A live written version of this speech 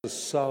Is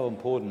so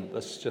important,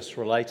 this just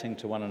relating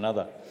to one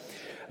another.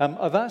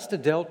 I've asked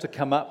Adele to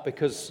come up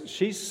because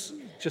she's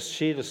just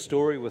shared a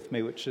story with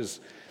me which is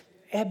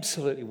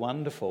absolutely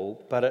wonderful,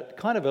 but it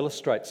kind of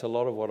illustrates a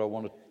lot of what I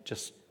want to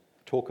just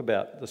talk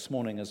about this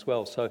morning as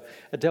well. So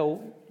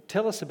Adele,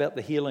 tell us about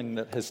the healing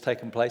that has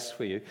taken place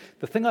for you.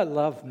 The thing I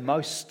love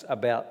most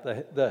about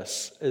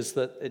this is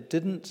that it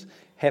didn't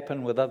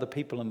happen with other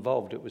people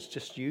involved. It was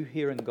just you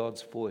hearing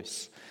God's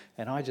voice,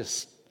 and I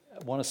just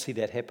want to see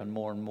that happen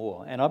more and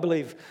more. And I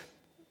believe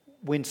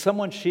when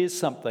someone shares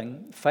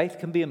something, faith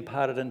can be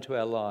imparted into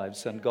our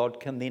lives, and God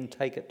can then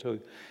take it to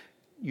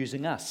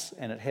using us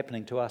and it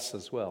happening to us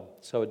as well.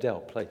 So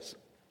Adele, please.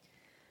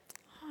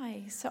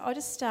 Hi, so I'll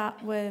just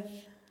start with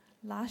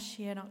last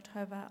year in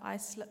October. I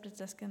slipped a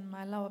disc in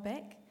my lower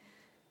back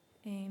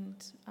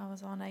and I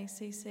was on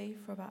ACC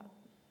for about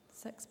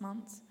 6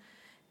 months,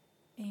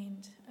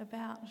 and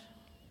about,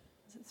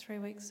 was it 3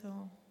 weeks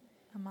or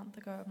a month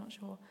ago, I'm not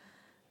sure,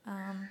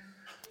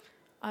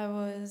 I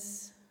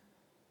was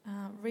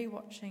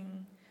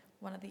rewatching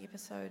one of the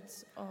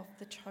episodes of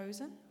The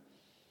Chosen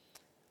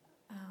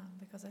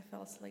because I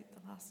fell asleep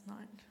the last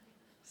night,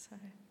 so I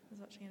was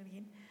watching it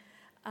again.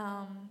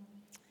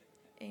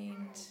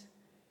 And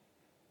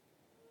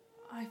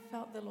I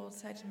felt the Lord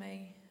say to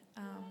me,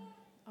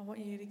 I want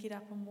you to get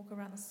up and walk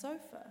around the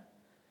sofa.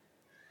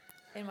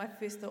 And my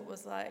first thought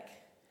was like,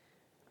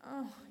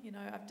 oh,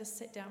 I've just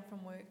sat down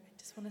from work. I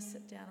just want to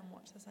sit down and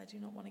watch this. I do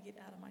not want to get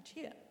out of my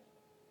chair.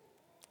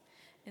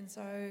 And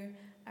so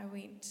I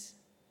went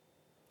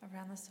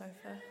around the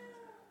sofa,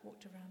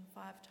 walked around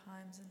 5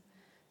 times, and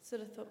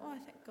sort of thought, I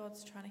think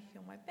God's trying to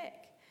heal my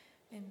back.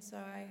 And so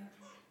I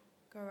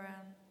go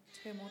around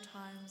 2 more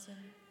times and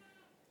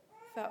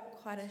felt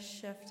quite a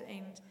shift,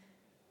 and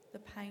the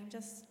pain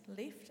just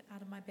left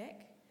out of my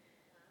back.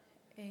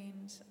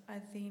 And I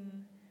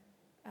then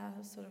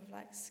sort of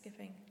like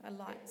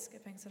light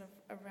skipping sort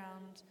of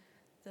around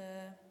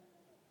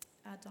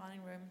our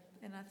dining room,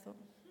 and I thought,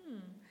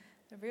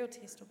 the real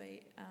test will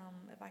be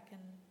if I can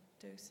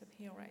do some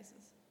heel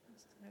raises,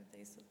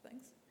 these sort of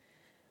things.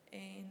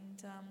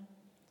 And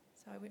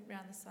so I went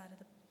round the side of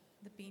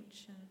the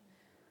bench, and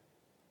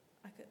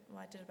I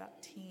did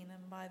about 10,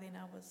 and by then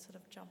I was sort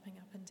of jumping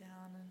up and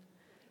down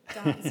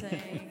and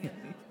dancing.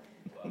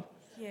 And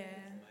yeah.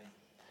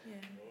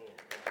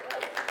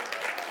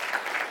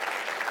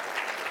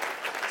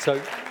 So,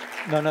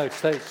 no,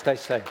 stay.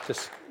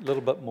 Just a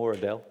little bit more,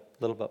 Adele.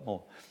 A little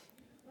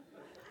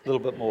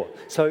bit more.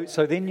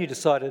 So then you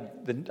decided,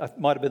 it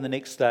might have been the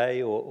next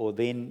day, or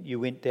then you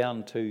went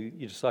down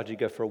you decided to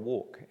go for a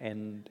walk.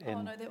 And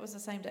Oh, no, that was the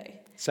same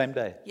day. Same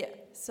day? Yeah.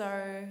 So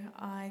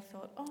I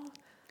thought,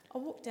 I'll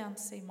walk down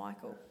to see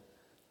Michael.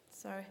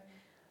 So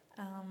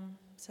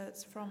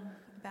it's from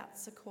about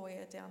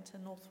Sequoia down to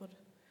Northwood,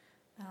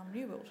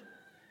 New World.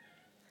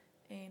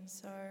 And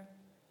so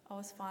I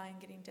was fine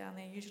getting down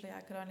there. Usually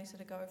I could only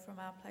sort of go from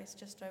our place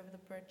just over the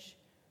bridge,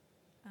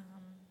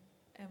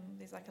 and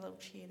there's like a little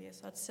chair there,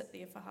 so I'd sit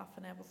there for half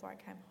an hour before I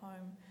came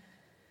home.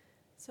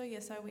 So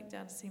yes, I went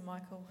down to see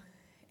Michael,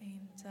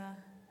 and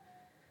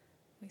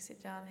we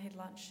sat down and had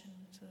lunch and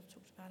sort of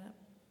talked about it.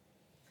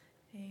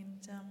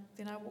 And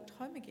then I walked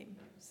home again.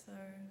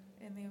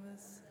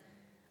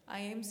 I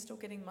am still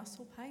getting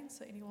muscle pain,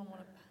 so anyone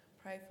want to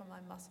pray for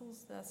my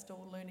muscles? They're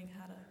still learning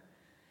how to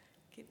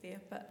get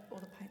there, but all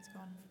the pain's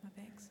gone from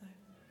my back, so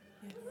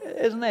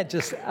yeah. Isn't that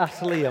just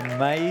utterly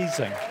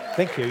amazing?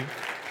 Thank you.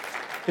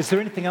 Is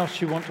there anything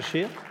else you want to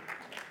share?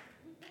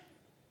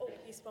 Oh,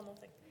 yes, one more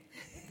thing.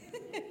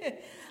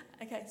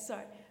 Okay, so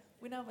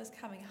when I was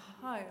coming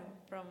home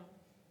from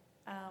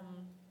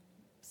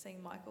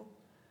seeing Michael,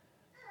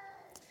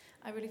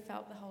 I really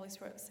felt the Holy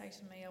Spirit say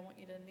to me, I want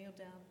you to kneel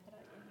down, put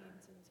out your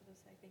hands and sort of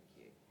say thank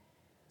you.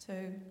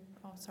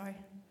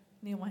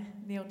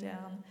 Kneel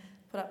down,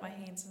 put up my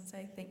hands and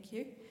say thank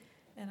you.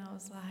 And I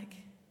was like,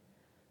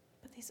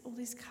 but there's all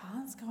these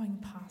cars going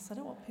past. I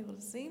don't want people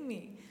to see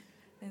me.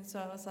 And so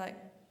I was like,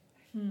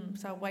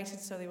 So I waited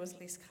so there was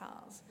less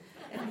cars.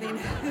 And then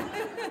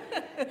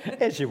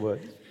as you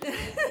would.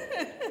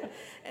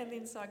 And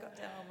then so I got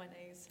down on my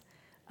knees,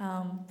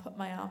 put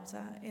my arms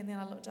out, and then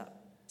I looked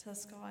up to the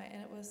sky,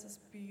 and it was this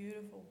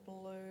beautiful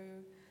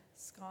blue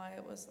sky.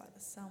 It was like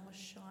the sun was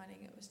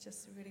shining. It was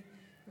just really,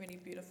 really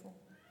beautiful.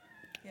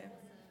 Yeah.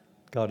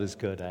 God is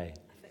good, eh? I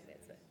think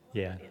that's it.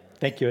 Yeah.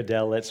 Thank you,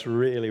 Adele. That's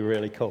really,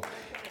 really cool.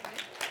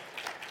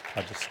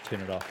 I'll just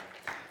turn it off.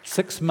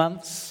 6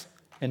 months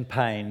in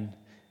pain,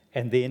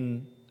 and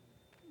then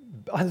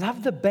I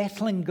love the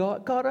battling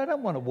God. God, I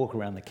don't want to walk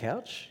around the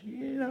couch.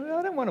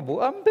 I don't want to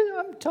walk.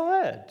 I'm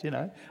tired.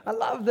 I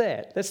love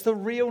that. That's the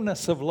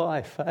realness of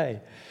life, eh?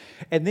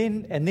 And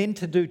then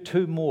to do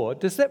 2 more.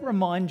 Does that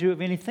remind you of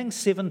anything?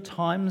 7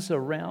 times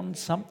around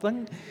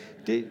something?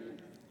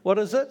 What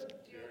is it?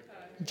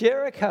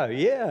 Jericho.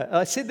 Yeah.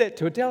 I said that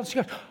to Adele. She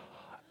goes,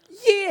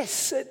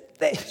 yes.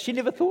 She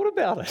never thought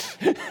about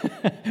it.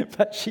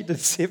 But she did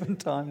 7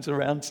 times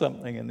around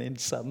something and then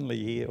suddenly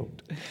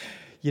healed.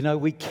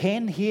 We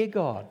can hear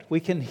God. We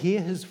can hear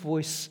his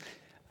voice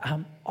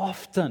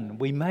often.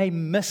 We may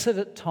miss it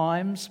at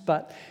times,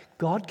 but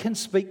God can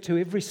speak to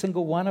every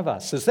single one of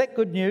us. Is that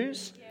good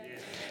news?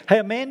 Yes. Hey,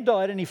 a man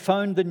died and he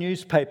phoned the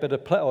newspaper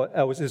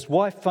his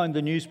wife phoned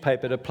the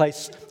newspaper to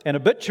place an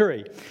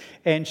obituary.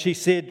 And she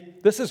said,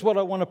 "This is what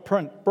I want to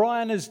print.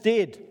 Brian is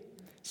dead."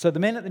 So the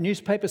man at the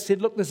newspaper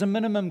said, "Look, there's a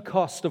minimum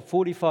cost of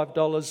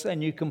 $45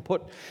 and you can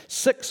put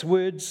 6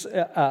 words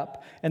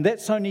up, and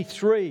that's only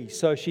 3.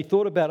 So she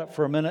thought about it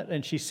for a minute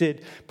and she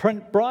said,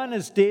 "Print, Brian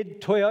is dead,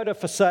 Toyota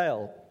for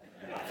sale."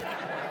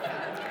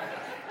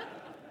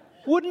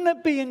 Wouldn't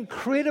it be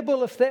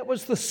incredible if that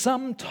was the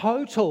sum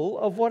total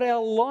of what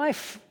our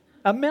life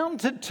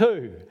amounted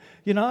to?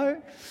 You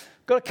know,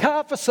 got a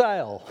car for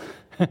sale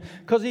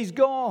because he's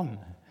gone.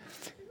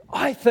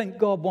 I think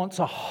God wants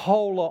a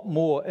whole lot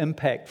more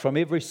impact from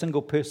every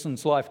single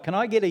person's life. Can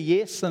I get a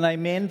yes and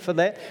amen for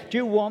that? Do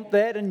you want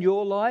that in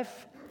your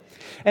life?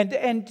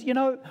 And you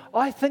know,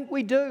 I think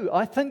we do.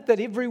 I think that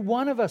every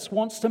one of us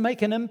wants to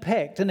make an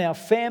impact in our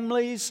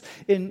families,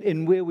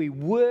 in where we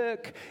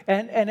work,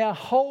 and our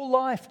whole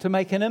life to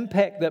make an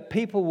impact that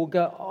people will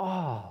go,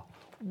 "Oh,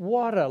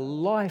 what a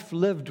life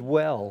lived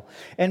well."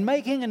 And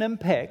making an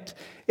impact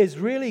is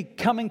really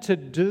coming to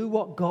do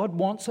what God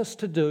wants us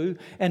to do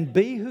and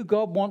be who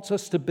God wants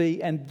us to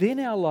be, and then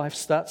our life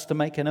starts to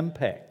make an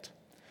impact.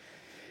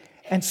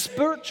 And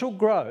spiritual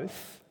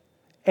growth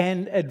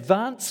and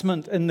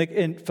advancement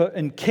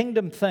in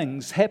kingdom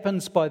things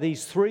happens by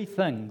these 3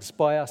 things: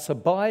 by us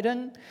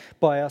abiding,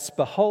 by us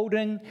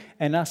beholding,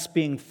 and us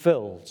being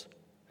filled.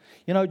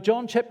 You know,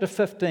 John chapter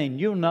 15,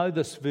 you'll know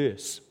this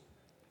verse.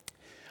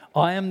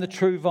 "I am the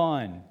true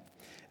vine,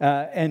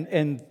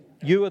 and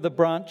you are the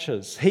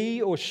branches.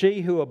 He or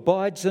she who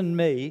abides in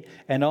me,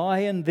 and I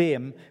in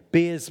them,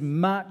 bears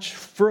much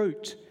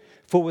fruit.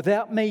 For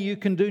without me you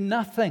can do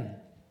nothing."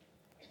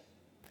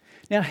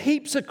 Now,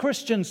 heaps of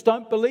Christians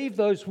don't believe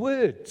those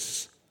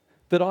words,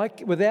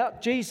 that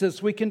without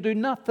Jesus we can do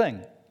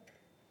nothing.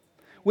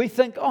 We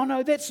think, "Oh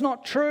no, that's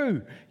not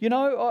true. You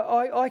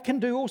know, I can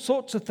do all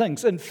sorts of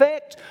things. In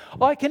fact,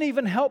 I can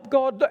even help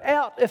God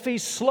out if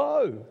he's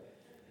slow."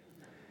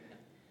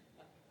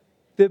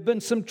 There have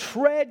been some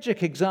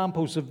tragic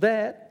examples of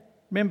that.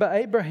 Remember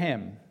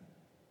Abraham.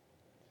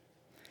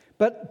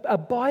 But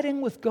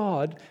abiding with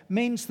God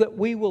means that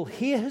we will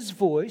hear his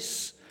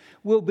voice,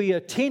 we'll be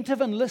attentive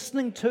and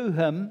listening to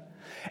him,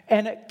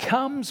 and it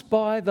comes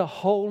by the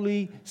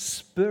Holy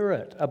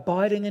Spirit.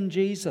 Abiding in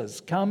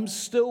Jesus comes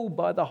still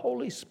by the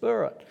Holy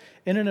Spirit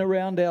in and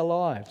around our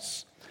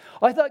lives.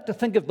 I like to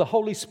think of the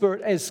Holy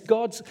Spirit as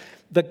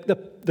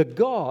the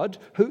God,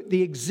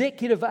 the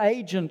executive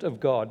agent of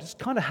God. It's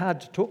kind of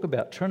hard to talk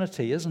about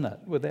Trinity, isn't it?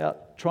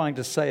 Without trying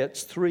to say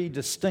it's 3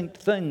 distinct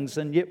things,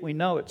 and yet we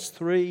know it's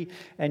 3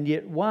 and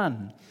yet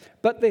 1.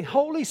 But the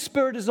Holy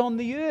Spirit is on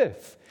the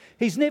earth.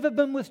 He's never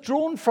been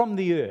withdrawn from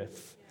the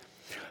earth.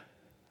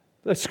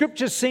 The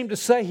scriptures seem to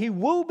say he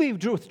will be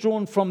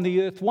withdrawn from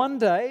the earth one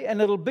day,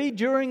 and it'll be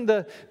during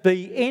the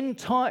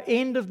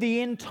end of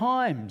the end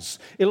times.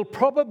 It'll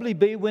probably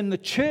be when the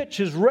church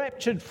is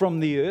raptured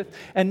from the earth,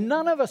 and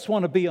none of us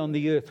want to be on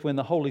the earth when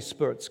the Holy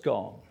Spirit's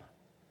gone.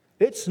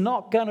 It's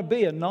not going to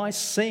be a nice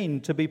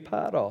scene to be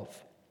part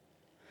of.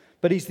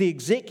 But he's the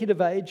executive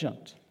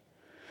agent.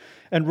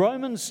 And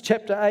Romans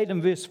chapter 8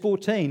 and verse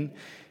 14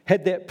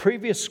 had that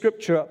previous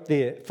scripture up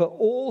there. "For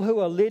all who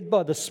are led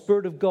by the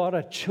Spirit of God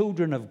are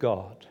children of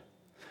God."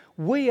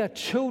 We are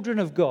children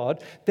of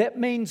God. That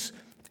means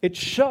it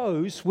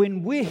shows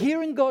when we're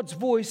hearing God's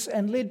voice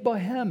and led by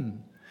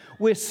him.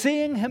 We're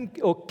seeing him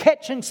or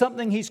catching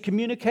something he's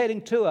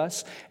communicating to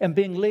us and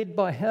being led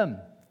by him.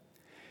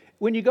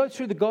 When you go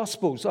through the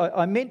Gospels,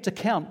 I meant to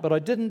count, but I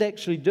didn't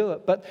actually do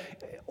it. But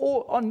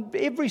on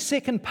every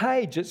second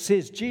page it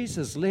says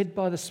Jesus led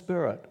by the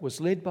Spirit, was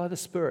led by the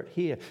Spirit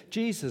here.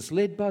 Jesus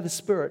led by the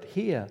Spirit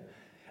here.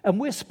 And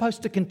we're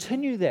supposed to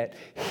continue that,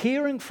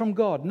 hearing from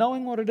God,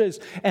 knowing what it is.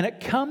 And it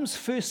comes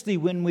firstly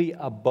when we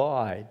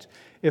abide.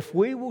 If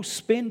we will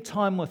spend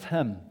time with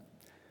him,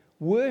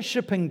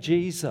 worshipping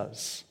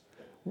Jesus,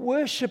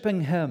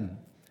 worshipping him,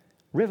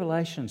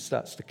 revelation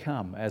starts to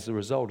come as a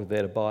result of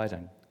that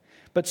abiding.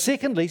 But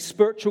secondly,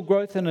 spiritual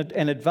growth and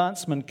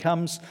advancement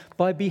comes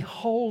by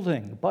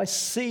beholding, by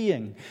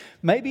seeing.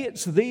 Maybe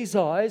it's these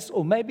eyes,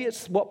 or maybe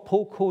it's what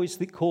Paul calls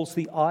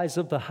the eyes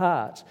of the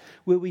heart,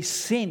 where we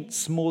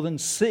sense more than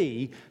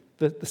see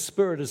that the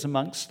Spirit is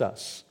amongst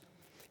us.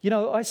 You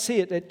know, I see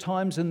it at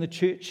times in the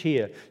church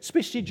here,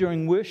 especially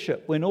during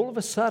worship, when all of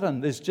a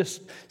sudden there's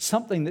just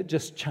something that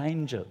just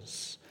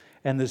changes.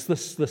 And there's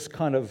this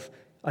kind of,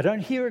 I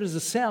don't hear it as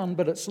a sound,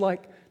 but it's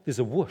like there's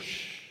a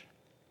whoosh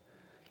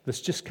that's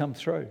just come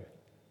through.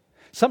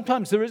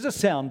 Sometimes there is a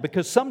sound,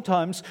 because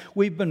sometimes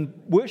we've been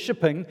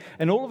worshipping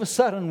and all of a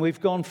sudden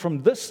we've gone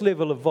from this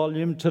level of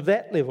volume to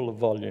that level of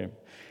volume.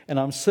 And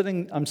I'm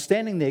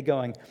standing there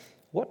going,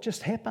 what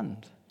just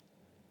happened?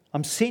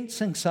 I'm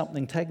sensing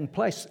something taking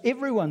place.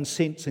 Everyone's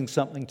sensing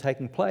something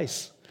taking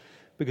place,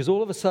 because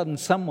all of a sudden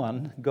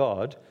someone,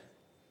 God,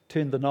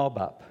 turned the knob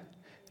up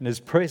and his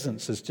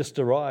presence has just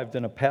arrived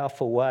in a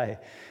powerful way.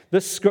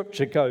 This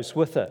scripture goes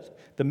with it,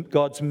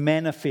 God's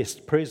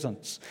manifest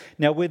presence.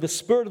 Now, where the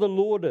Spirit of the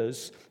Lord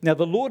is, now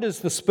the Lord is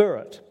the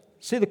Spirit.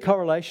 See the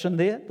correlation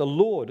there? The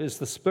Lord is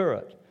the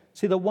Spirit.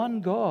 See, the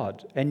one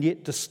God and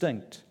yet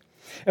distinct.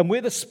 And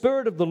where the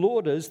Spirit of the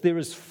Lord is, there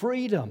is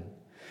freedom.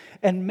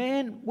 And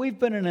man, we've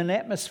been in an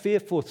atmosphere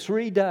for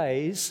 3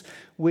 days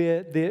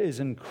where there is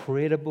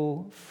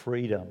incredible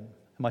freedom.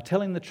 Am I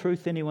telling the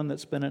truth, anyone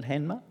that's been at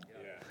Hanma?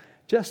 Yeah.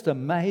 Just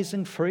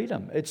amazing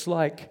freedom. It's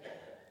like,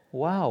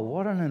 wow,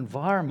 what an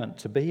environment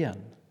to be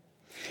in.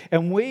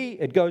 And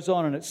it goes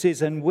on and it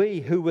says, and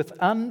we who with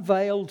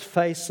unveiled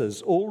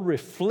faces all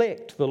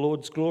reflect the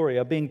Lord's glory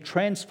are being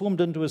transformed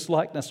into his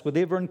likeness with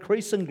ever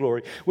increasing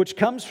glory, which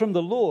comes from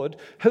the Lord,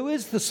 who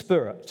is the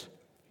Spirit.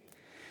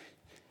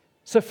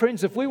 So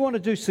friends, if we want to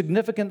do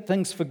significant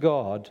things for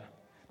God,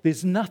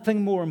 there's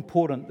nothing more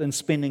important than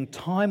spending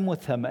time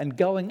with him and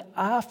going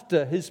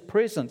after his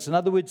presence. In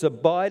other words,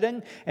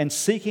 abiding and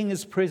seeking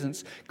his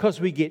presence, because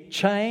we get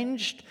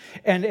changed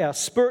and our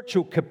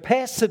spiritual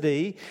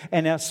capacity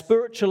and our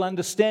spiritual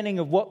understanding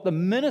of what the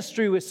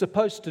ministry we're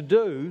supposed to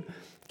do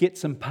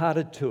gets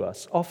imparted to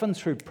us, often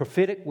through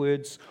prophetic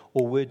words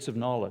or words of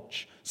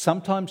knowledge.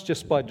 Sometimes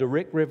just by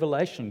direct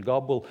revelation,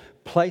 God will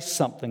place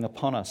something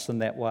upon us in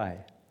that way.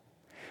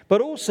 But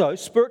also,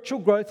 spiritual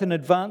growth and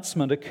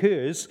advancement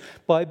occurs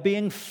by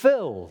being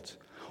filled,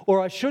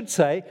 or I should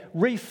say,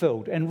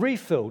 refilled and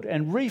refilled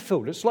and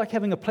refilled. It's like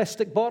having a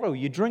plastic bottle.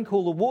 You drink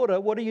all the water,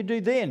 what do you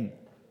do then?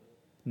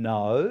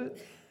 No,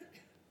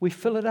 we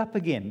fill it up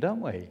again,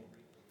 don't we?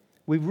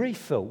 We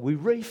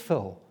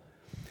refill.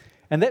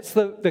 And that's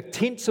the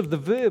tense of the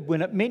verb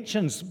when it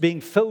mentions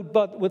being filled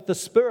with the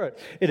Spirit.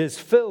 It is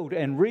filled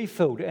and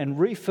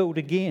refilled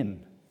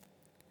again.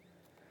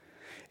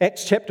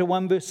 Acts chapter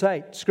 1 verse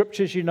 8,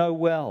 scriptures you know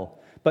well,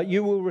 but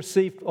you will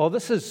receive,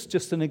 this is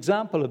just an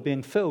example of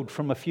being filled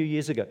from a few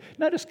years ago.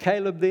 Notice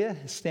Caleb there,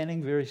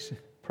 standing very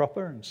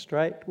proper and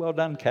straight. Well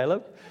done,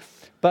 Caleb.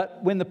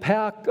 But when the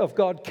power of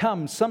God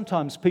comes,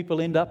 sometimes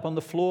people end up on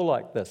the floor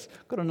like this.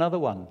 Got another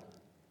one.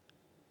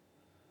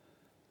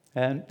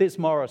 And there's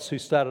Morris who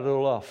started it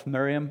all off.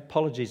 Miriam,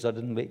 apologies I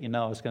didn't let you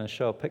know I was going to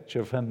show a picture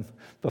of him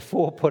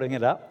before putting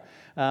it up.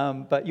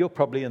 But you're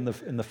probably in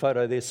the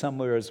photo there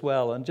somewhere as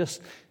well. And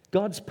just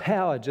God's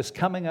power just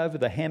coming over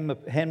the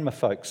Hanma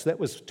folks. That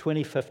was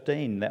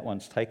 2015, that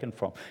one's taken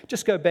from.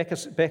 Just go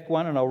back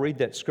one and I'll read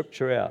that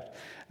scripture out.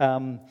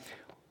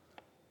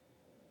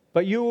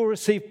 But you will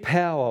receive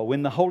power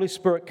when the Holy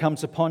Spirit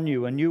comes upon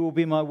you, and you will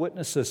be my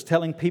witnesses,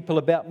 telling people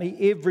about me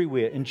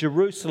everywhere, in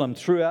Jerusalem,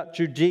 throughout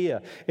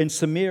Judea, in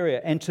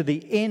Samaria, and to the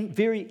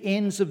very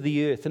ends of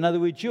the earth. In other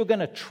words, you're going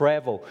to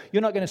travel.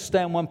 You're not going to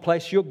stay in one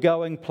place, you're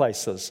going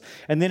places.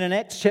 And then in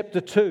Acts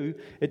chapter 2,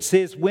 it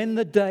says, when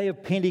the day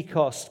of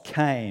Pentecost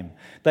came,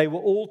 they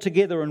were all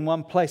together in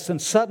one place,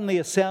 and suddenly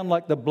a sound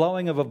like the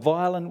blowing of a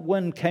violent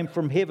wind came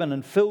from heaven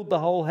and filled the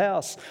whole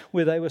house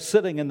where they were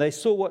sitting, and they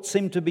saw what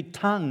seemed to be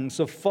tongues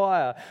of fire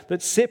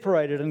that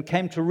separated and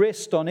came to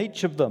rest on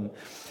each of them.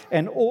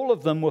 And all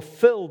of them were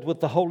filled with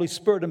the Holy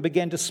Spirit and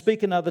began to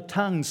speak in other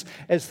tongues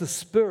as the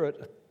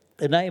Spirit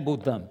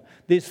enabled them.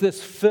 There's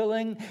this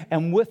filling,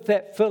 and with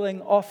that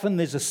filling, often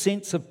there's a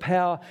sense of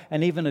power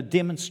and even a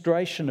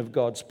demonstration of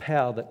God's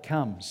power that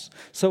comes.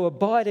 So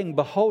abiding,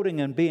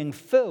 beholding, and being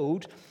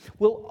filled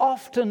will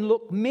often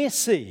look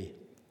messy,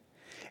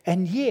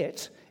 and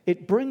yet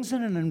it brings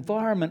in an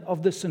environment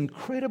of this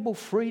incredible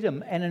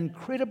freedom and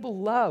incredible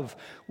love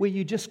where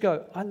you just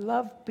go, I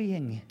love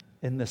being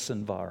in this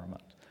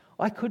environment.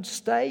 I could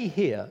stay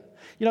here.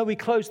 You know, we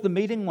closed the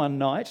meeting one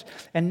night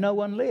and no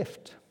one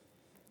left.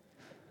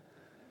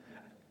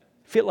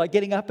 Felt like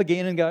getting up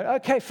again and going,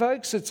 okay,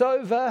 folks, it's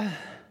over.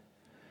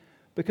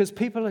 Because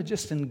people are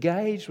just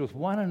engaged with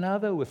one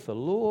another, with the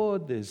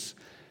Lord.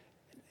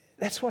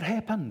 That's what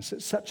happens.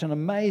 It's such an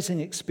amazing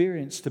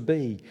experience to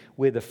be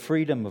where the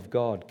freedom of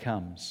God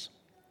comes.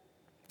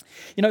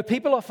 You know,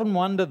 people often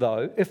wonder,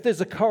 though, if there's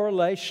a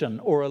correlation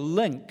or a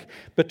link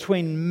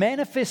between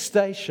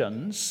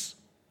manifestations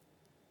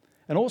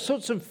and all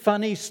sorts of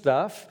funny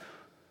stuff,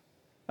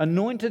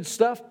 anointed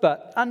stuff,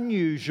 but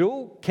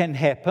unusual can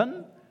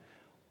happen,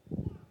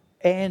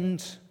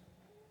 and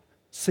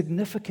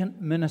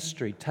significant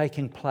ministry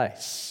taking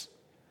place.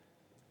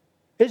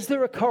 Is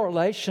there a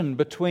correlation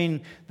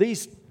between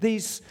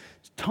these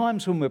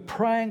times when we're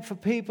praying for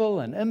people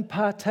and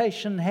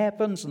impartation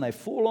happens and they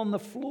fall on the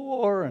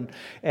floor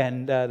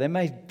and they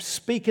may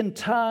speak in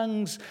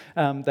tongues,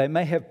 they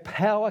may have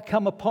power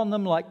come upon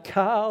them like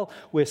Carl,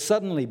 where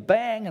suddenly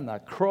bang and they're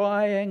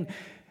crying,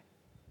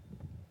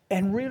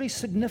 and really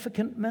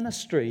significant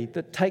ministry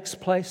that takes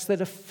place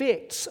that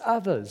affects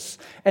others.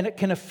 And it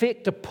can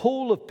affect a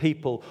pool of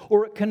people,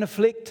 or it can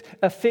affect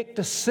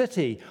a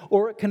city,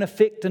 or it can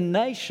affect a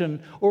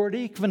nation, or it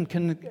even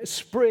can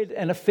spread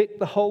and affect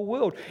the whole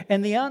world.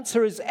 And the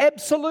answer is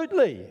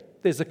absolutely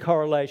there's a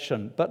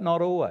correlation, but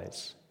not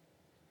always.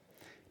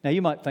 Now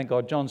you might think,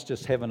 John's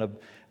just having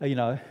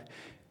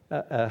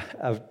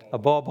a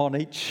bob on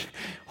each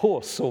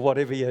horse, or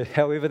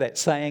however that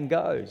saying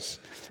goes.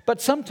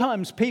 But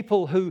sometimes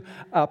people who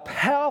are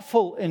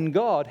powerful in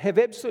God have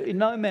absolutely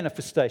no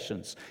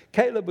manifestations.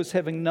 Caleb was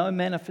having no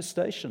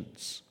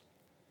manifestations,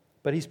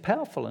 but he's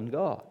powerful in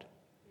God.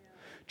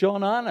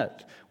 John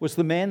Arnott was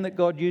the man that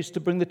God used to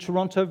bring the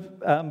Toronto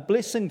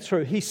blessing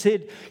through. He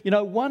said,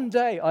 one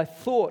day I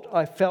thought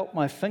I felt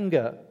my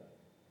finger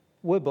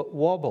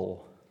wibble.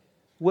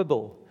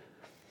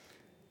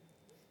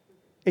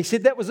 He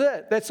said that was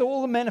it. That's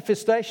all the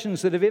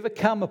manifestations that have ever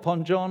come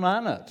upon John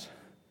Arnott.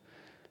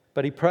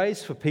 But he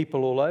prays for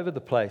people all over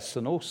the place,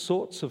 and all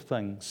sorts of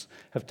things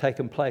have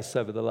taken place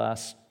over the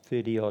last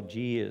 30-odd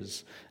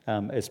years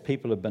as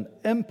people have been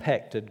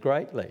impacted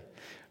greatly.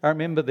 I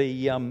remember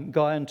the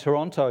guy in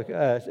Toronto,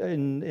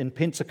 in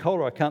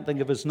Pensacola, I can't think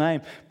of his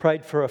name,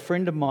 prayed for a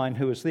friend of mine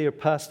who was there,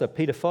 Pastor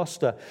Peter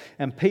Foster,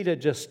 and Peter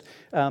just,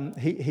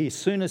 he as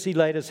soon as he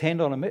laid his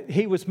hand on him,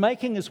 he was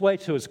making his way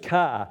to his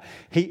car.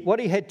 What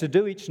he had to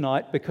do each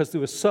night, because there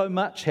was so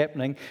much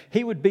happening,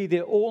 he would be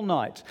there all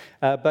night,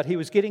 but he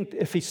was getting,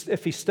 if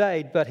he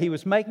stayed, but he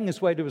was making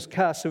his way to his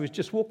car, so he was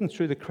just walking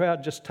through the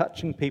crowd, just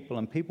touching people,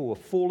 and people were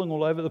falling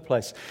all over the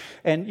place.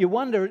 And you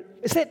wonder,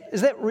 is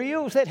that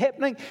real? Is that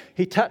happening?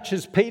 He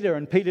touches Peter,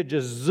 and Peter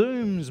just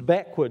zooms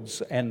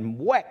backwards and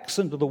whacks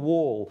into the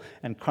wall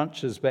and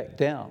crunches back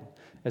down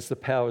as the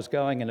power was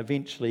going, and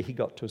eventually he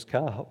got to his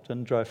car, hopped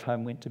in, drove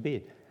home, went to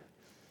bed.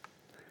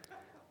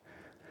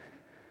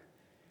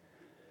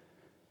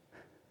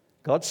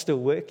 God's still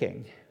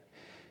working,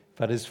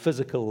 but his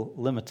physical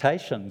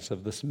limitations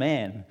of this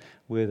man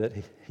were that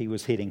he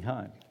was heading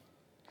home.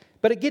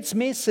 But it gets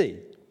messy.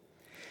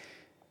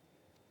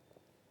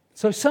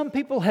 So some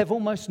people have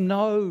almost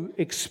no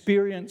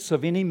experience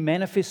of any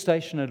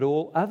manifestation at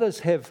all.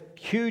 Others have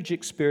huge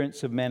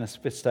experience of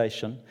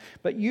manifestation.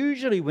 But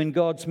usually when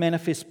God's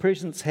manifest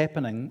presence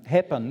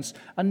happens,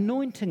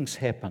 anointings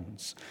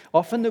happens.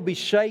 Often there'll be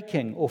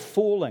shaking or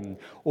falling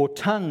or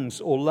tongues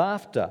or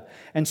laughter.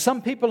 And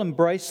some people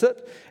embrace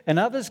it and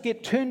others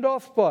get turned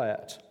off by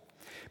it.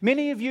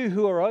 Many of you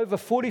who are over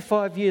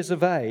 45 years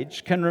of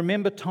age can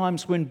remember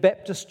times when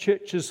Baptist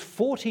churches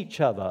fought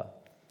each other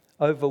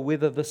over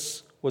whether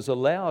this was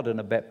allowed in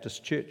a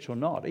Baptist church or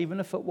not,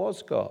 even if it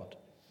was God.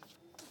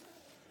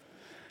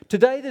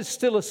 Today there's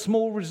still a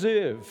small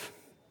reserve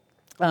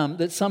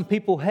that some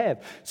people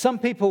have. Some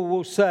people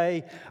will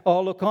say,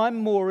 oh look, I'm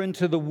more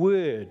into the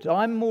Word.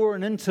 I'm more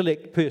an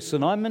intellect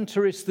person. I'm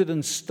interested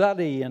in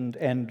study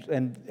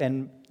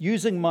and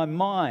using my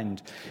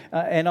mind.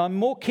 And I'm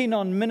more keen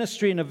on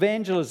ministry and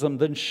evangelism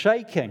than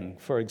shaking,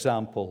 for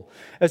example.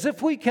 As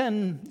if we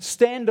can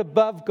stand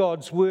above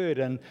God's Word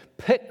and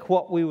pick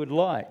what we would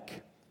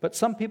like. But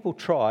some people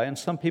try and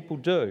some people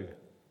do.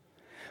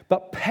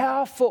 But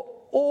power for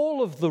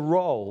all of the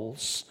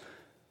roles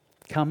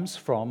comes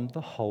from the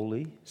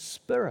Holy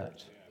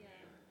Spirit.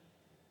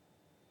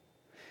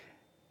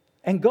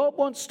 And God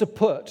wants to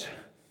put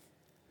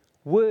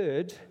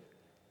Word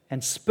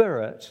and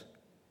Spirit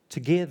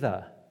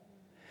together.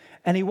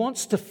 And He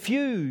wants to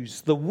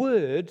fuse the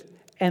Word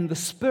and the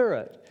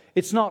Spirit.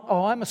 It's not,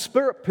 oh, I'm a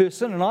spirit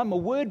person and I'm a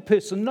word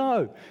person.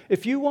 No.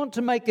 If you want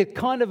to make a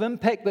kind of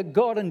impact that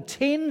God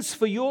intends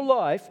for your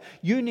life,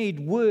 you need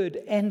word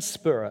and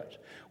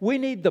spirit. We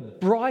need the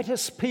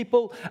brightest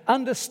people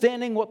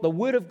understanding what the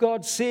Word of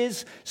God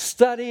says,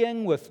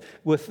 studying with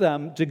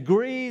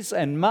degrees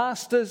and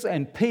masters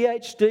and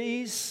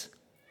PhDs,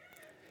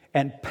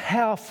 and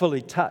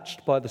powerfully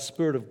touched by the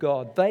Spirit of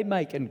God. They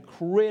make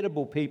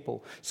incredible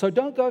people. So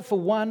don't go for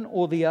one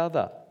or the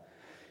other.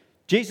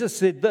 Jesus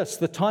said this,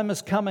 the time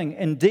is coming,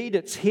 indeed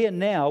it's here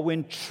now,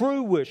 when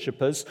true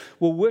worshippers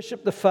will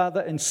worship the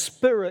Father in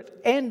spirit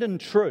and in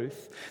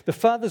truth. The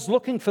Father's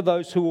looking for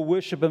those who will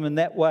worship Him in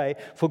that way,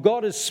 for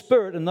God is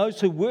spirit, and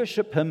those who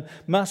worship Him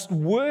must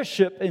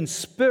worship in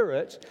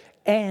spirit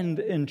and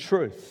in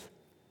truth.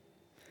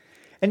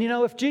 And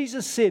if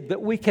Jesus said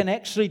that we can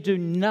actually do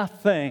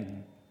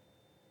nothing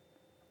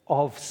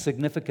of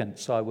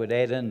significance, I would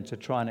add in to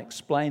try and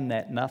explain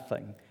that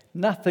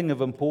nothing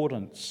of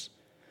importance,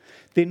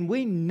 then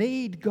we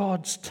need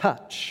God's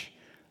touch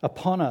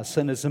upon us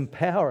and His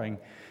empowering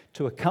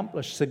to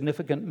accomplish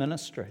significant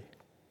ministry.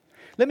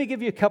 Let me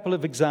give you a couple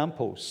of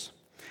examples.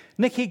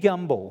 Nicky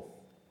Gumbel,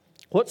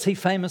 what's he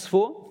famous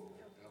for?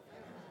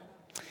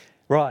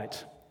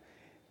 Right.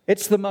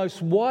 It's the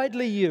most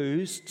widely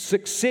used,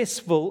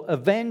 successful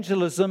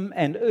evangelism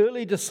and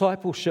early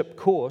discipleship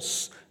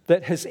course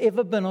that has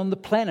ever been on the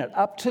planet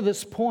up to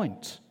this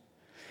point.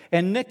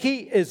 And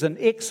Nicky is an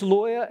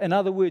ex-lawyer. In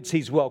other words,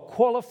 he's well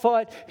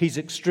qualified, he's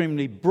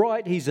extremely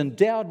bright, he's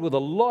endowed with a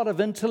lot of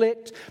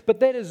intellect, but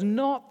that is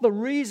not the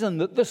reason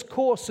that this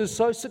course is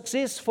so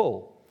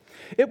successful.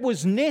 It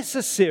was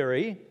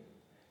necessary,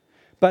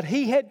 but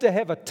he had to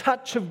have a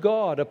touch of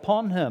God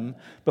upon him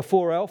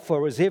before Alpha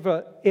was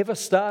ever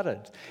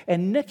started.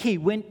 And Nicky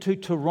went to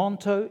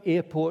Toronto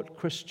Airport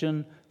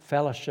Christian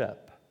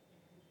Fellowship,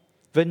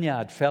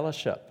 Vineyard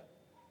Fellowship,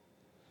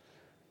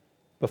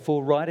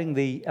 before writing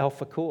the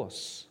Alpha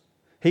course.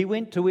 He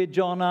went to where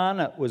John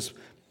Arnott was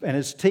and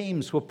his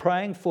teams were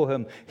praying for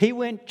him. He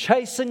went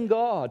chasing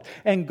God,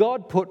 and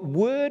God put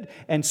Word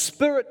and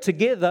Spirit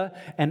together,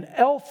 and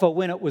Alpha,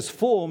 when it was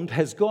formed,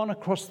 has gone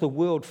across the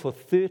world for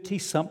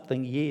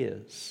 30-something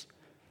years.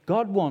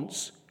 God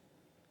wants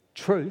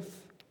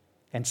truth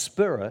and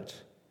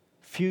Spirit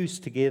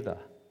fused together.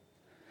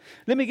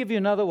 Let me give you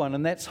another one,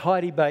 and that's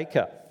Heidi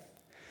Baker.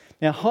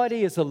 Now,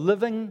 Heidi is a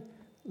living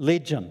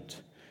legend.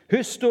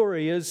 Her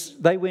story is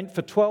they went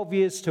for 12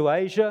 years to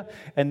Asia,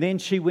 and then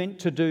she went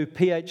to do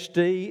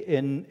PhD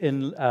in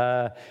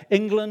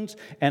England,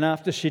 and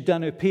after she'd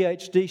done her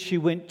PhD, she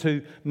went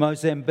to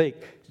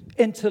Mozambique.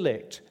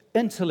 Intellect,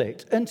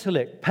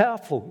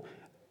 powerful,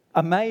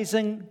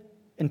 amazing,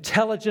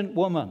 intelligent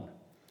woman.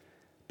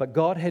 But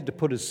God had to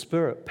put his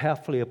Spirit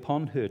powerfully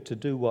upon her to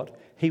do what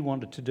he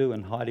wanted to do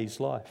in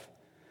Heidi's life.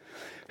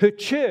 Her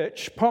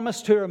church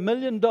promised her $1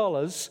 million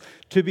to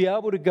be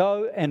able to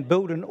go and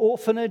build an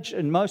orphanage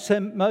in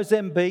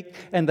Mozambique,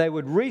 and they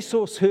would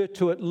resource her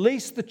to at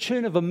least the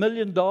tune of $1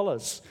 million.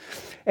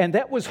 And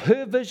that was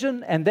her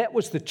vision, and that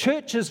was the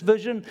church's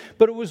vision,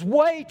 but it was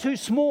way too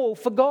small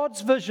for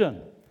God's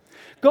vision.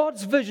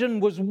 God's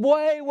vision was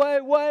way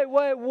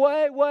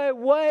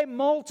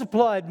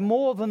multiplied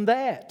more than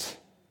that.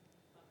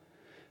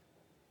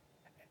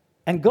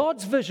 And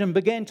God's vision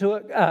began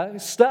to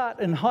start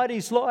in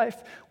Heidi's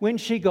life when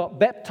she got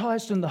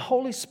baptized in the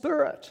Holy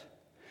Spirit.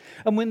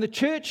 And when the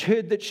church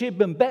heard that she had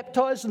been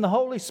baptized in the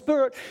Holy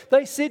Spirit,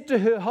 they said to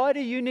her,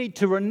 Heidi, you need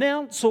to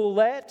renounce all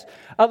that,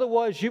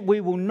 otherwise we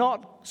will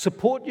not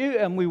support you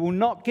and we will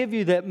not give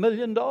you that $1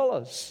 million.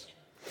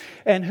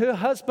 And her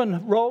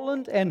husband,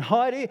 Roland, and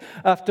Heidi,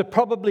 after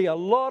probably a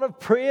lot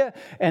of prayer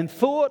and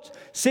thought,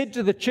 said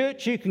to the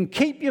church, you can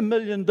keep your $1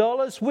 million.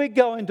 We're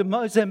going to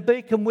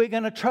Mozambique and we're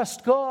going to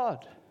trust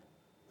God.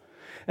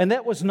 And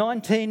that was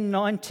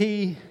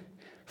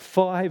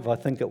 1995, I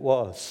think it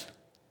was.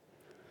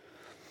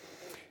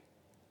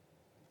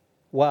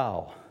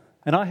 Wow.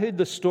 And I heard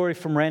this story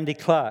from Randy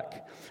Clark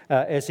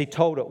as he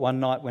told it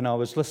one night when I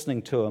was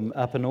listening to him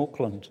up in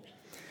Auckland.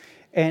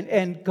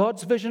 And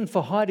God's vision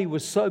for Heidi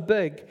was so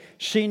big,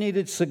 she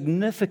needed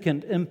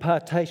significant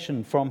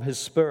impartation from his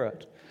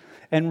Spirit.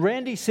 And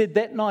Randy said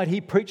that night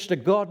he preached a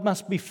God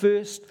must be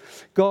first,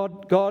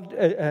 God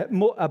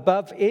more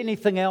above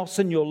anything else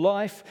in your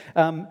life.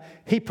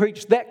 He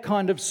preached that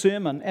kind of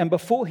sermon. And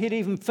before he'd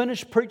even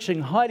finished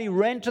preaching, Heidi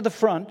ran to the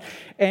front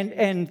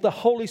and the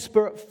Holy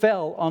Spirit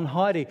fell on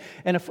Heidi.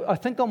 And I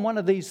think on one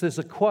of these there's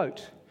a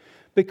quote.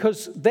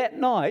 Because that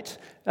night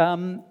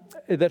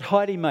that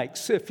Heidi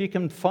makes, if you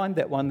can find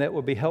that one, that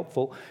would be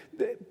helpful.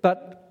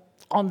 But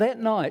on that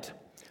night,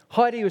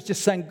 Heidi was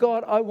just saying,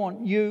 God, I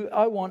want you.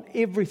 I want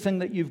everything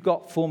that you've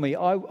got for me.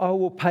 I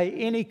will pay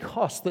any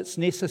cost that's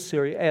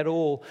necessary at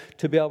all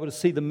to be able to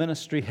see the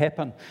ministry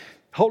happen.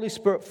 Holy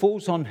Spirit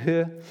falls on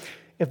her.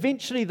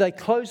 Eventually, they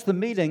close the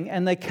meeting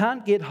and they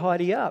can't get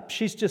Heidi up.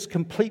 She's just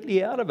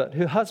completely out of it.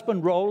 Her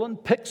husband,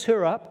 Roland, picks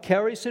her up,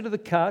 carries her to the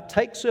car,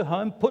 takes her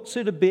home, puts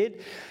her to bed.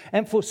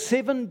 And for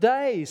 7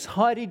 days,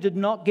 Heidi did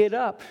not get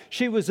up.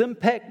 She was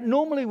impacted.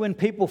 Normally, when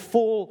people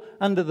fall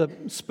under the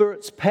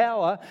Spirit's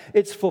power,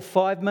 it's for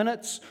 5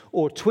 minutes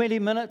or 20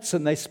 minutes,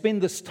 and they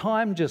spend this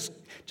time just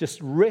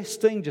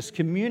resting, just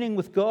communing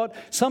with God.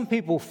 Some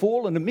people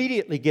fall and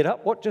immediately get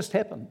up. What just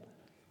happened?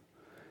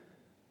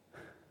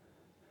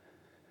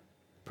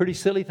 Pretty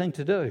silly thing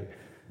to do.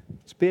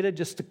 It's better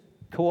just to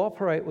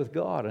cooperate with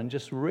God and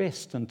just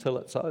rest until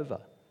it's over.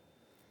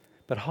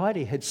 But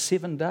Heidi had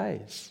 7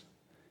 days.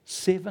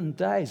 7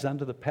 days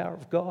under the power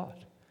of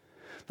God.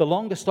 The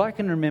longest I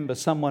can remember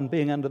someone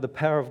being under the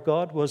power of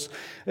God was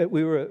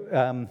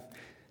Ray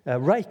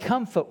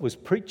Comfort was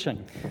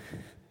preaching.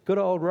 Good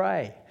old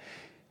Ray.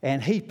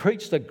 And he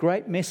preached a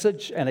great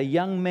message, and a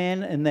young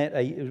man in that,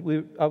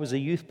 I was a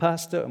youth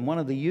pastor, and one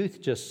of the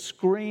youth just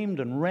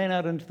screamed and ran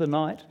out into the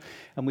night.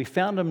 And we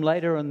found him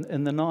later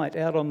in the night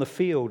out on the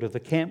field of the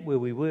camp where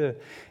we were.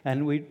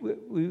 And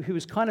he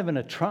was kind of in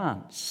a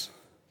trance.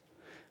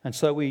 And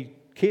so we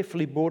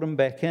carefully brought him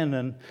back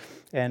in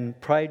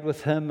and prayed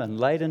with him. And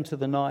late into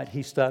the night,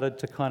 he started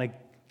to kind of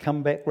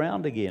come back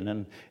round again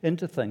and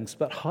into things.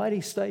 But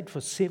Heidi stayed for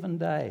 7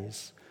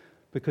 days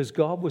because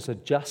God was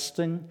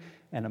adjusting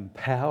and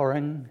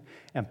empowering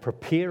and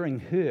preparing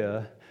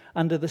her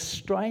under this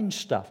strange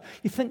stuff.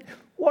 You think,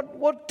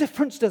 what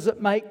difference does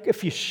it make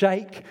if you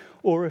shake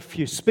or if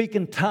you speak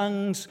in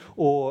tongues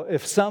or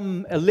if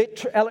some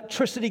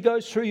electricity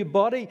goes through your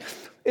body?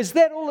 Is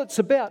that all it's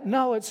about?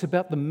 No, it's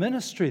about the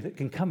ministry that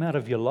can come out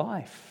of your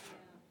life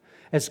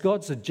as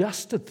God's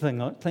adjusted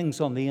things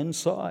on the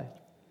inside.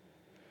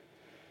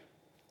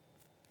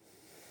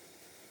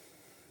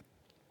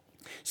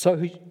 So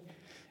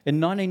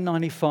in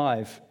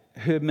 1995,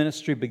 her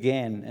ministry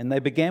began, and they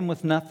began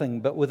with nothing,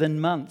 but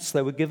within months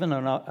they were given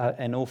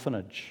an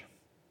orphanage.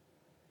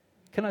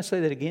 Can I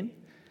say that again?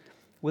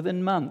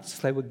 Within months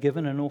they were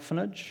given an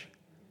orphanage.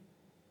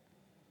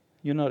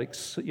 You're not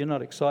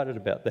excited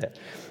about that.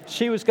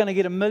 She was going to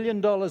get $1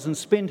 million and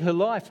spend her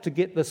life to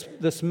get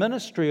this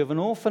ministry of an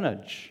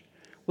orphanage.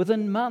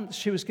 Within months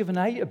she was given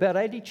about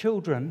 80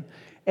 children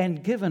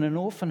and given an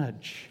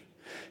orphanage.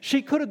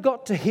 She could have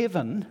got to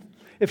heaven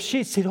if she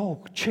had said,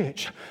 "Oh,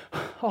 church,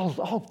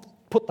 I'll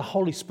put the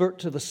Holy Spirit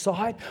to the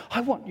side.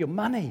 I want your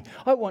money.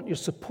 I want your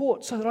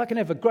support so that I can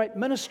have a great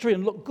ministry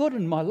and look good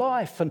in my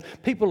life and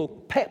people will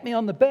pat me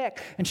on the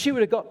back." And she would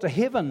have got to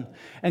heaven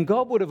and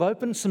God would have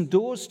opened some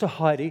doors to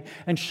Heidi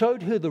and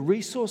showed her the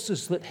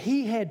resources that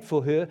He had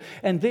for her,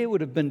 and there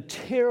would have been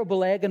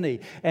terrible agony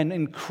and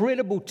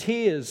incredible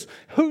tears.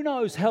 Who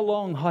knows how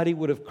long Heidi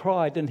would have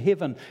cried in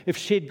heaven if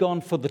she had gone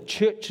for the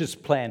church's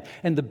plan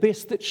and the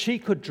best that she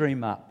could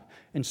dream up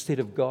instead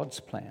of God's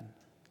plan.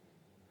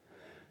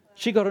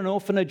 She got an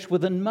orphanage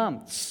within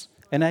months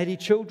and 80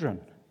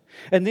 children.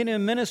 And then her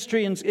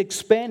ministry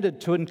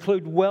expanded to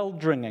include well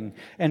drilling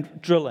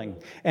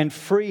and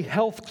free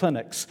health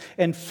clinics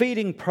and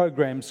feeding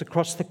programs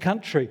across the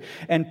country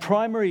and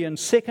primary and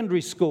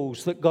secondary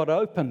schools that got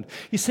opened.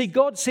 You see,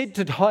 God said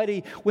to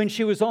Heidi when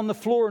she was on the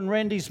floor in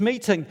Randy's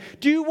meeting,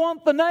 "Do you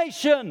want the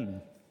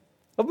nation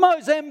of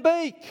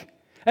Mozambique?"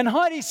 And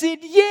Heidi said,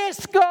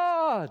 "Yes,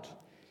 God,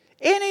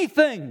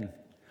 anything.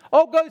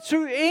 I'll go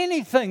through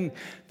anything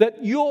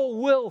that your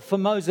will for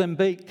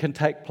Mozambique can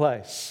take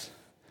place."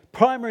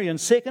 Primary and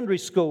secondary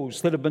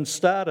schools that have been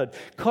started,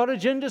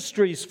 cottage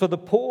industries for the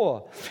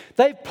poor.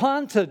 They've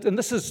planted, and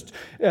this is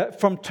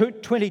from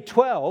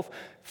 2012,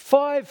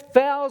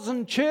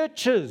 5,000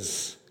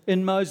 churches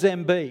in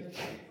Mozambique.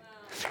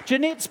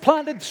 Jeanette's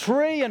planted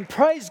 3, and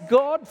praise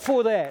God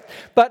for that.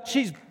 But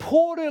she's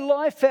poured her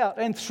life out,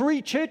 and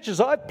 3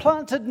 churches. I've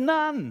planted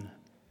none.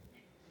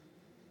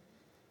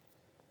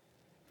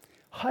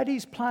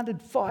 Heidi's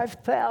planted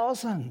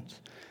 5,000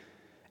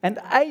 and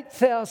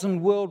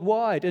 8,000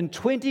 worldwide in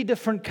 20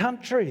 different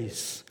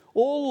countries,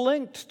 all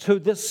linked to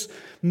this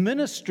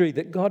ministry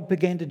that God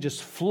began to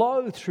just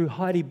flow through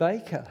Heidi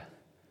Baker.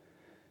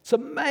 It's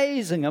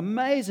amazing,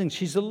 amazing.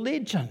 She's a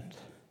legend.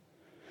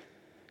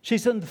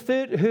 She's in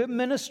her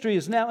ministry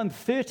is now in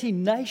 30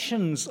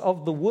 nations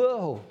of the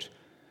world.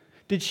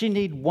 Did she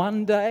need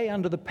one day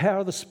under the power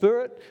of the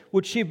Spirit?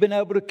 Would she have been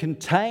able to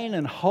contain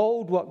and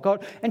hold what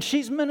God... And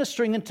she's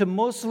ministering into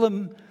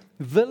Muslim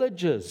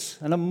villages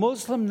and a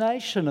Muslim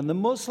nation and the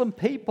Muslim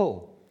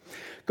people.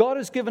 God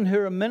has given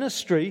her a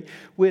ministry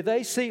where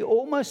they see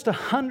almost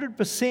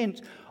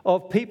 100%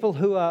 of people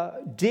who are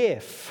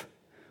deaf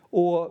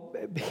or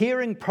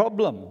hearing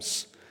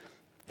problems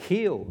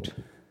healed.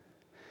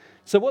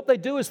 So what they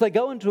do is they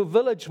go into a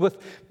village with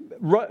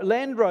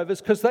Land Rovers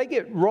because they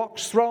get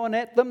rocks thrown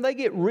at them, they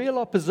get real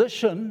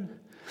opposition,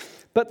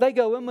 but they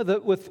go in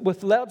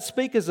with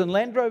loudspeakers and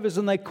Land Rovers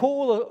and they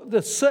call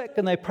the sick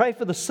and they pray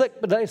for the sick,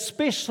 but they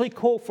especially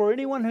call for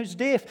anyone who's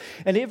deaf,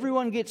 and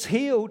everyone gets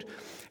healed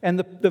and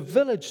the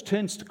village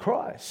turns to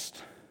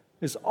Christ.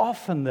 Is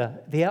often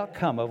the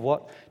outcome of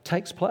what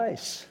takes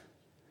place.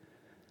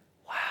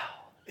 Wow.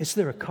 Is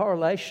there a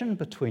correlation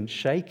between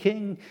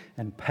shaking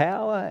and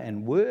power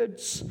and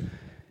words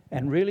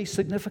and really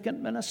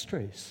significant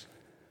ministries?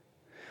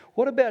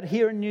 What about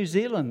here in New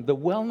Zealand, the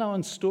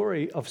well-known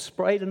story of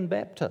Spraydon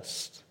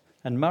Baptist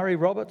and Murray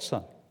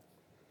Robertson?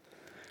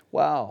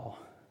 Wow.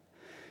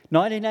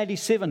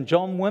 1987,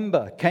 John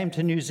Wimber came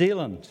to New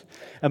Zealand.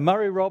 And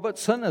Murray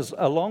Robertson,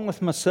 along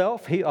with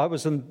myself, I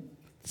was in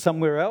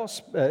somewhere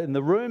else in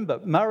the room,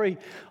 but Murray,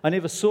 I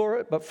never saw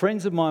it, but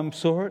friends of mine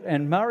saw it,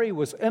 and Murray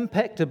was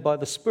impacted by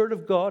the Spirit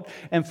of God,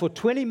 and for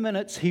 20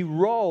 minutes he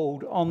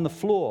rolled on the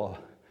floor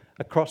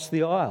across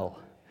the aisle,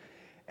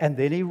 and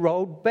then he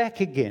rolled back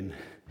again,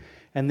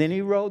 and then he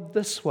rolled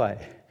this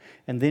way,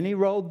 and then he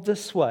rolled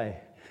this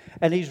way,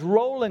 and he's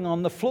rolling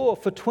on the floor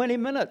for 20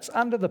 minutes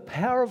under the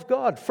power of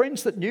God.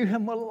 Friends that knew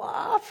him were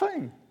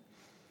laughing.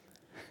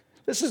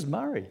 This is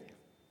Murray.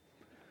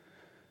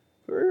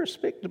 Very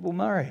respectable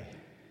Murray.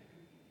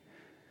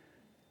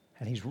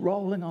 And he's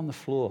rolling on the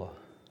floor.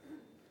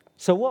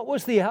 So what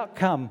was the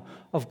outcome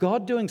of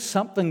God doing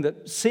something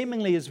that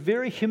seemingly is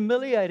very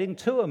humiliating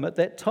to him at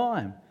that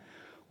time?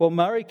 Well,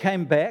 Murray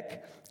came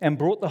back and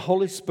brought the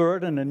Holy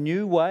Spirit in a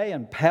new way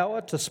and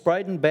power to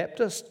Spraydon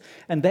Baptist,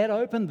 and that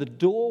opened the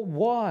door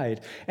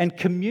wide. And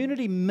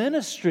community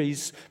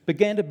ministries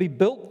began to be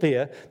built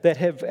there that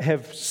have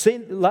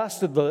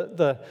lasted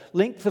the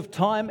length of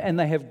time, and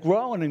they have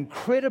grown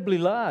incredibly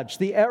large.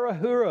 The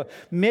Arahura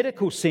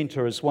Medical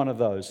Centre is one of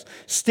those.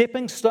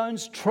 Stepping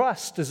Stones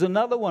Trust is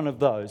another one of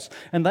those.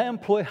 And they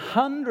employ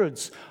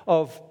hundreds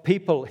of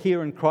people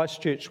here in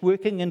Christchurch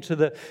working into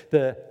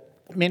the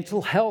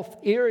mental health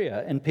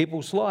area in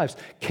people's lives.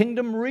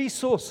 Kingdom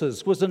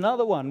Resources was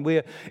another one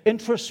where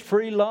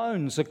interest-free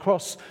loans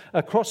across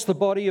the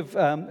body of,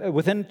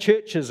 within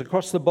churches,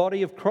 across the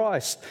body of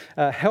Christ,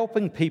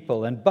 helping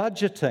people and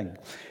budgeting.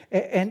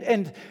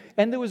 And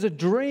there was a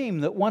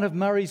dream that one of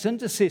Murray's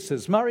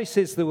intercessors, Murray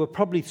says there were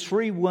probably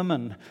 3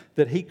 women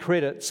that he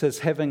credits as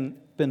having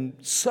been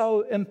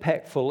so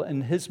impactful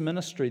in his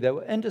ministry. They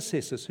were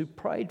intercessors who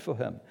prayed for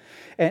him.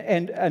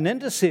 And an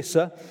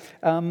intercessor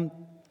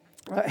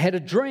had a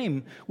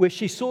dream where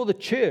she saw the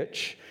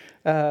church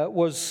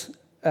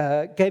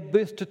gave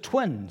birth to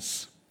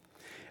twins.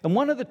 And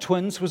one of the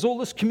twins was all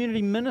this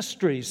community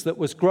ministries that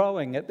was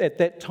growing at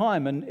that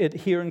time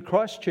here in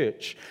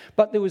Christchurch.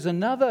 But there was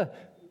another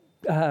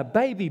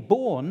baby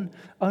born,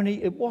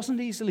 only it wasn't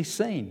easily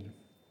seen.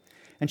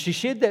 And she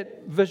shared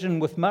that vision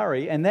with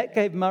Murray, and that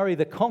gave Murray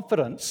the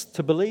confidence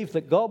to believe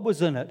that God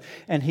was in it,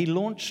 and he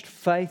launched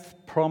Faith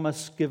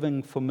Promise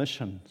Giving for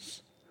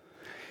Missions.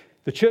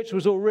 The church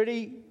was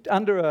already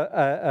under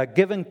a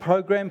giving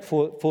program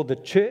for the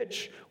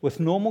church, with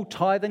normal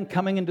tithing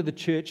coming into the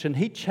church, and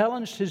he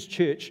challenged his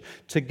church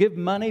to give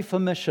money for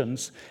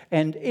missions.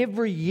 And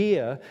every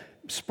year,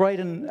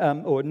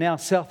 Spraydon, or now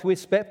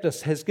Southwest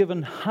Baptist, has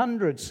given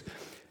hundreds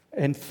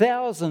and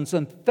thousands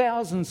and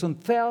thousands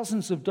and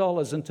thousands of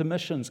dollars into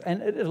missions,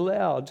 and it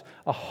allowed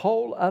a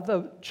whole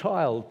other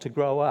child to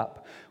grow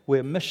up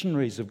where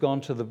missionaries have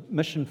gone to the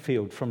mission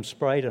field from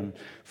Spraydon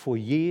for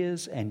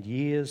years and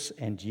years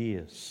and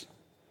years.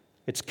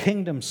 It's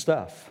kingdom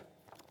stuff,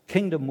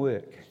 kingdom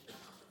work.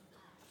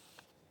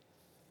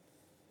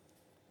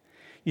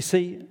 You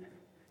see,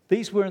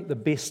 these weren't the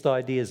best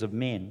ideas of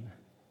men.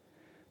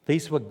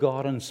 These were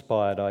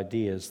God-inspired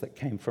ideas that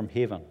came from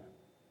heaven.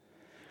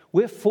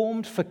 We're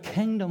formed for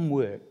kingdom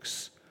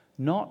works,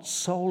 not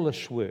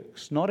soulish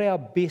works, not our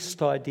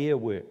best idea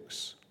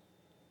works.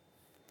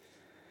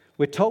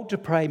 We're told to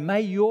pray,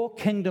 may your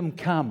kingdom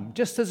come,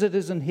 just as it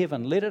is in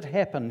heaven. Let it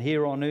happen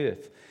here on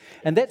earth.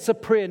 And that's a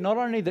prayer not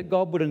only that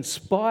God would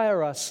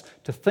inspire us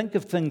to think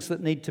of things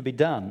that need to be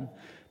done,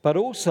 but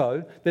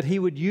also that he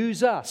would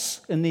use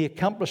us in the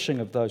accomplishing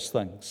of those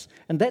things.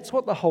 And that's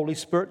what the Holy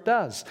Spirit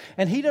does.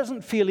 And he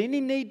doesn't feel any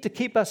need to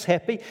keep us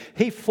happy.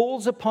 He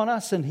falls upon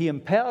us and he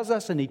empowers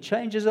us and he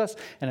changes us.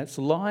 And it's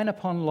line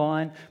upon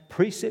line,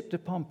 precept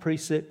upon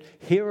precept,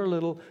 here a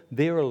little,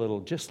 there a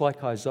little, just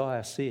like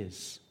Isaiah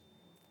says.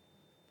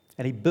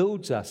 And he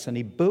builds us and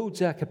he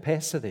builds our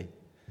capacity.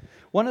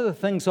 One of the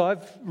things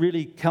I've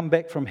really come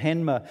back from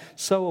Hanma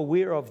so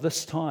aware of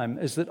this time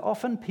is that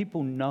often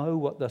people know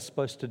what they're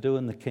supposed to do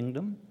in the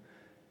kingdom.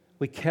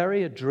 We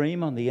carry a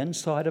dream on the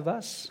inside of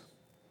us,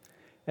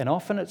 and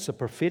often it's a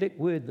prophetic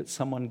word that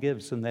someone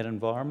gives in that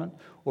environment,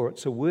 or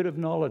it's a word of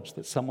knowledge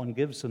that someone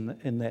gives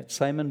in that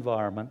same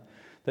environment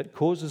that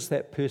causes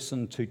that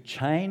person to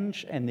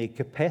change and their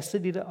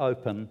capacity to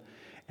open,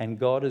 and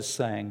God is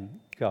saying,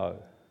 go.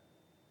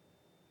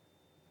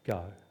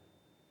 Go.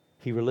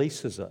 He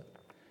releases it.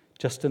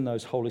 Just in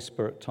those Holy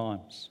Spirit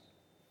times.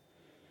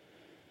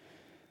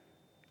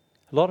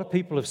 A lot of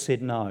people have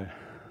said no.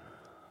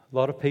 A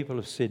lot of people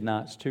have said, no,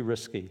 it's too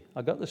risky.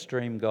 I got this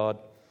dream, God,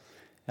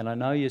 and I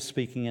know you're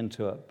speaking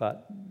into it,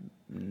 but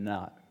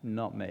no,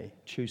 not me.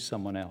 Choose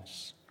someone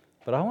else.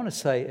 But I want to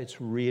say it's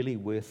really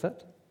worth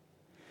it.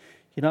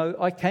 You know,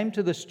 I came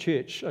to this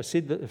church, I've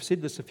said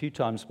this a few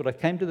times, but I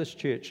came to this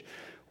church.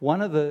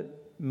 One of the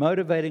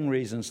motivating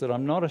reasons that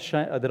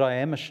that I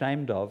am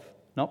ashamed of,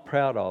 not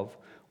proud of,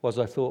 was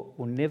I thought,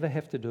 we'll never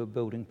have to do a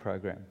building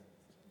program.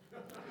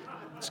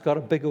 It's got a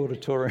big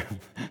auditorium.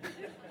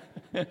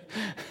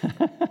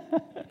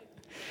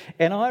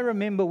 And I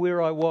remember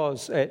where I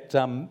was at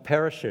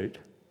Parachute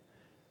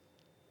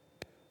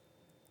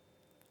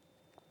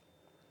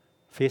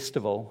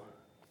Festival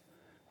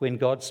when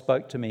God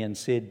spoke to me and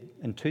said,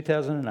 in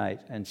 2008,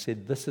 and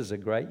said, this is a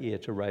great year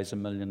to raise $1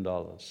 million.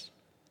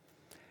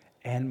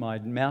 And my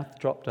mouth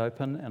dropped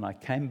open, and I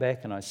came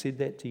back and I said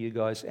that to you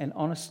guys. And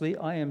honestly,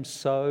 I am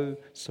so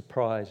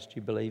surprised,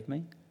 you believe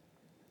me?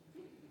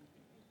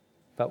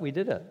 But we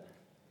did it.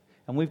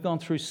 And we've gone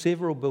through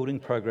several building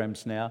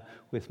programs now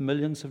with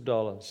millions of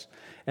dollars.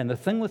 And the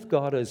thing with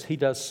God is he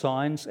does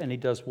signs and he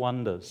does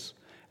wonders.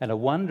 And a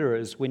wonder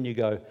is when you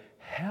go,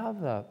 how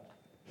the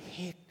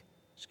heck,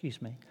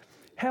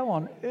 how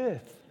on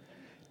earth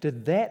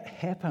did that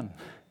happen?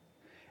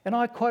 And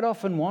I quite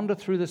often wander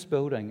through this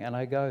building and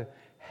I go,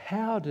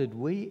 how did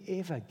we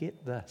ever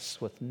get this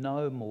with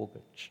no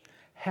mortgage?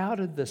 How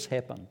did this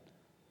happen?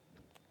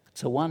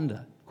 It's a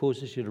wonder. It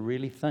causes you to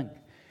really think.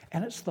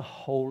 And it's the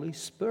Holy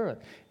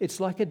Spirit. It's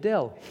like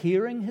Adele,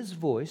 hearing his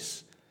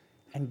voice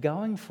and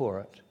going for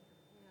it.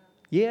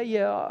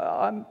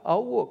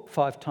 I'll walk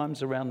 5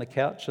 times around the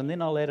couch and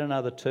then I'll add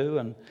another 2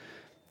 and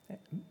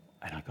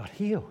I got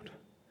healed.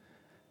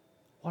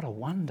 What a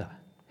wonder.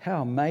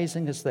 How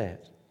amazing is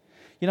that?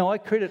 You know, I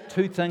credit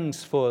 2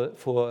 things for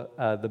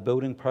the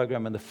building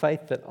program and the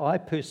faith that I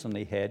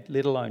personally had,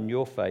 let alone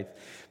your faith.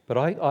 But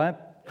I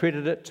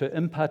credit it to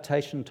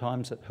impartation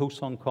times at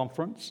Hillsong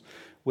Conference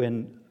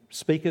when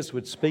speakers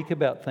would speak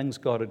about things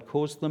God had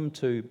caused them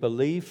to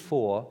believe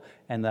for,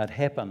 and they'd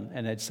happen.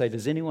 And they'd say,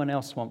 does anyone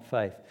else want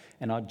faith?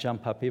 And I'd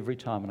jump up every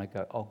time and I'd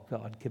go, oh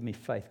God, give me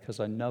faith, because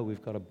I know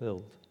we've got to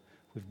build.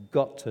 We've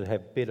got to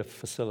have better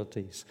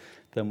facilities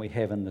than we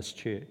have in this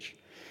church.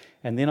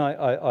 And then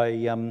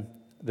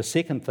the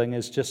second thing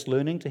is just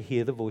learning to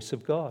hear the voice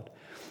of God.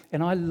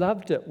 And I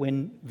loved it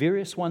when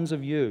various ones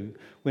of you,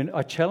 when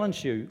I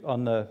challenged you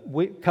on the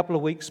couple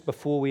of weeks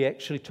before we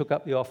actually took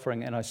up the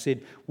offering, and I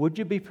said, would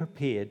you be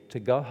prepared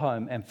to go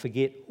home and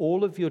forget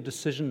all of your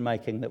decision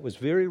making that was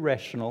very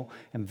rational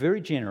and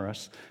very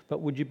generous,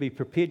 but would you be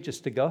prepared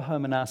just to go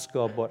home and ask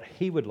God what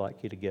he would like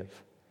you to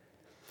give?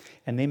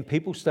 And then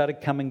people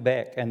started coming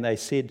back and they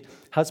said,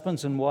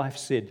 husbands and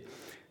wives said,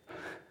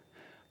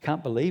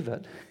 can't believe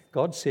it.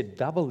 God said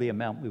double the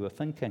amount we were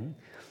thinking,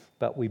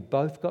 but we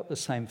both got the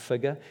same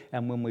figure.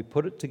 And when we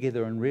put it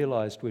together and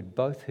realized we'd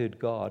both heard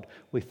God,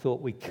 we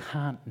thought we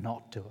can't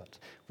not do it.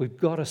 We've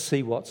got to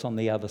see what's on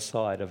the other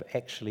side of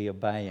actually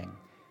obeying.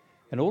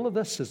 And all of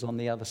this is on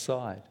the other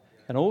side.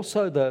 And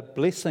also the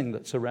blessing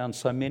that's around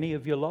so many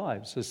of your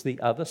lives is the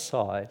other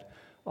side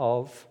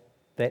of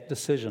that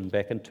decision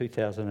back in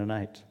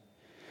 2008.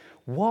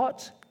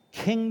 What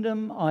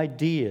kingdom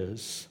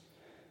ideas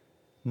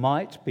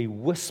might be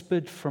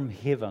whispered from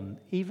heaven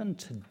even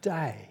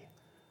today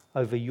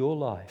over your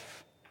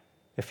life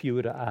if you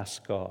were to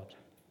ask God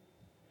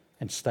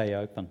and stay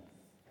open?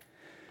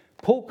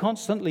 Paul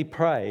constantly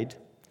prayed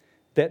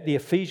that the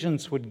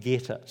Ephesians would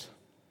get it,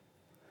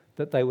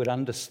 that they would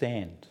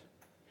understand.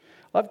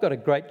 I've got a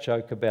great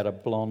joke about a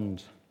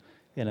blonde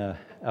in a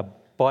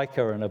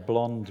biker in a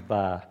blonde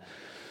bar.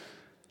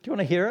 Do you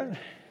want to hear it?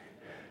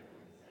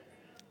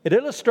 It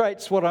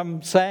illustrates what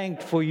I'm saying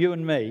for you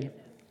and me.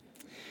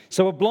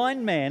 So a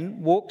blind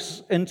man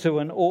walks into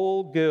an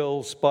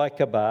all-girls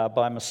biker bar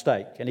by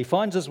mistake, and he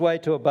finds his way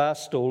to a bar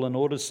stool and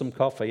orders some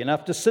coffee. And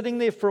after sitting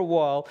there for a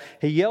while,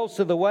 he yells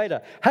to the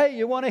waiter, "Hey,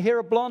 you want to hear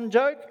a blonde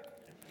joke?"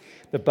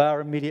 The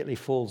bar immediately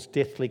falls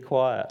deathly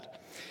quiet.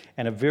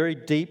 And in a very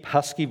deep,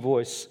 husky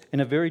voice,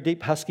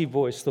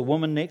 the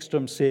woman next to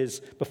him says,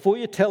 "Before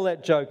you tell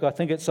that joke, I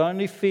think it's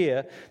only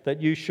fair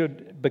that you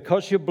should,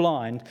 because you're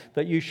blind,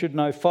 that you should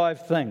know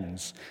 5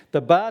 things.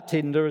 The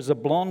bartender is a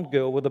blonde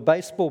girl with a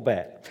baseball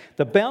bat.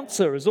 The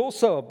bouncer is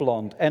also a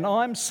blonde, and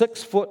I'm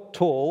 6 foot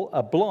tall,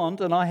 a blonde,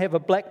 and I have a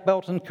black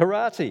belt in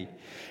karate.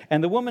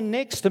 And the woman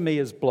next to me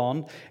is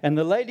blonde, and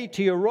the lady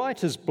to your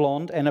right is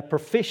blonde and a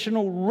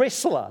professional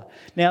wrestler.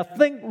 Now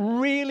think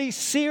really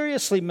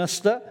seriously,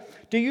 mister.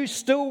 Do you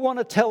still want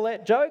to tell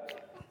that joke?"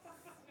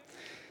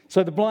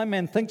 So the blind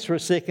man thinks for a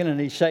second and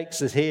he shakes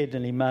his head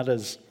and he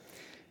mutters,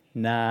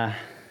 "Nah,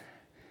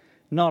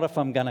 not if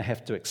I'm going to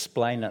have to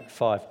explain it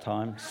 5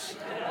 times."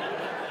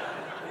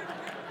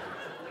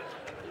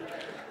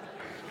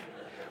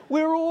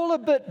 We're all a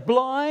bit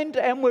blind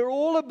and we're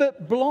all a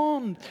bit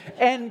blonde.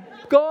 And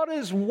God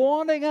is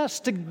wanting us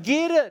to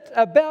get it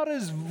about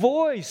His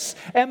voice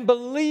and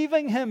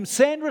believing Him.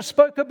 Sandra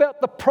spoke about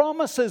the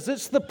promises.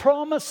 It's the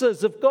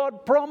promises. If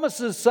God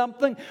promises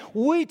something,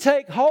 we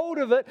take hold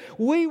of it.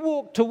 We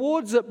walk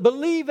towards it,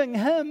 believing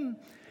Him.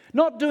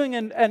 Not doing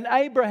an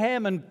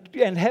Abraham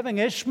and having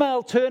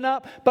Ishmael turn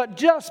up, but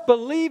just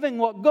believing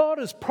what God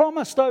has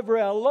promised over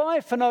our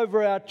life and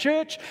over our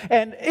church,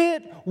 and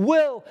it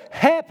will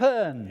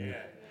happen.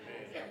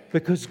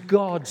 Because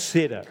God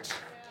said it.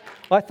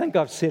 I think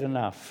I've said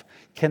enough.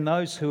 Can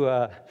those who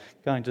are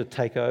going to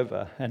take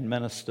over and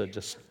minister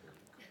just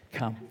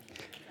come?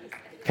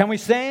 Can we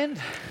stand?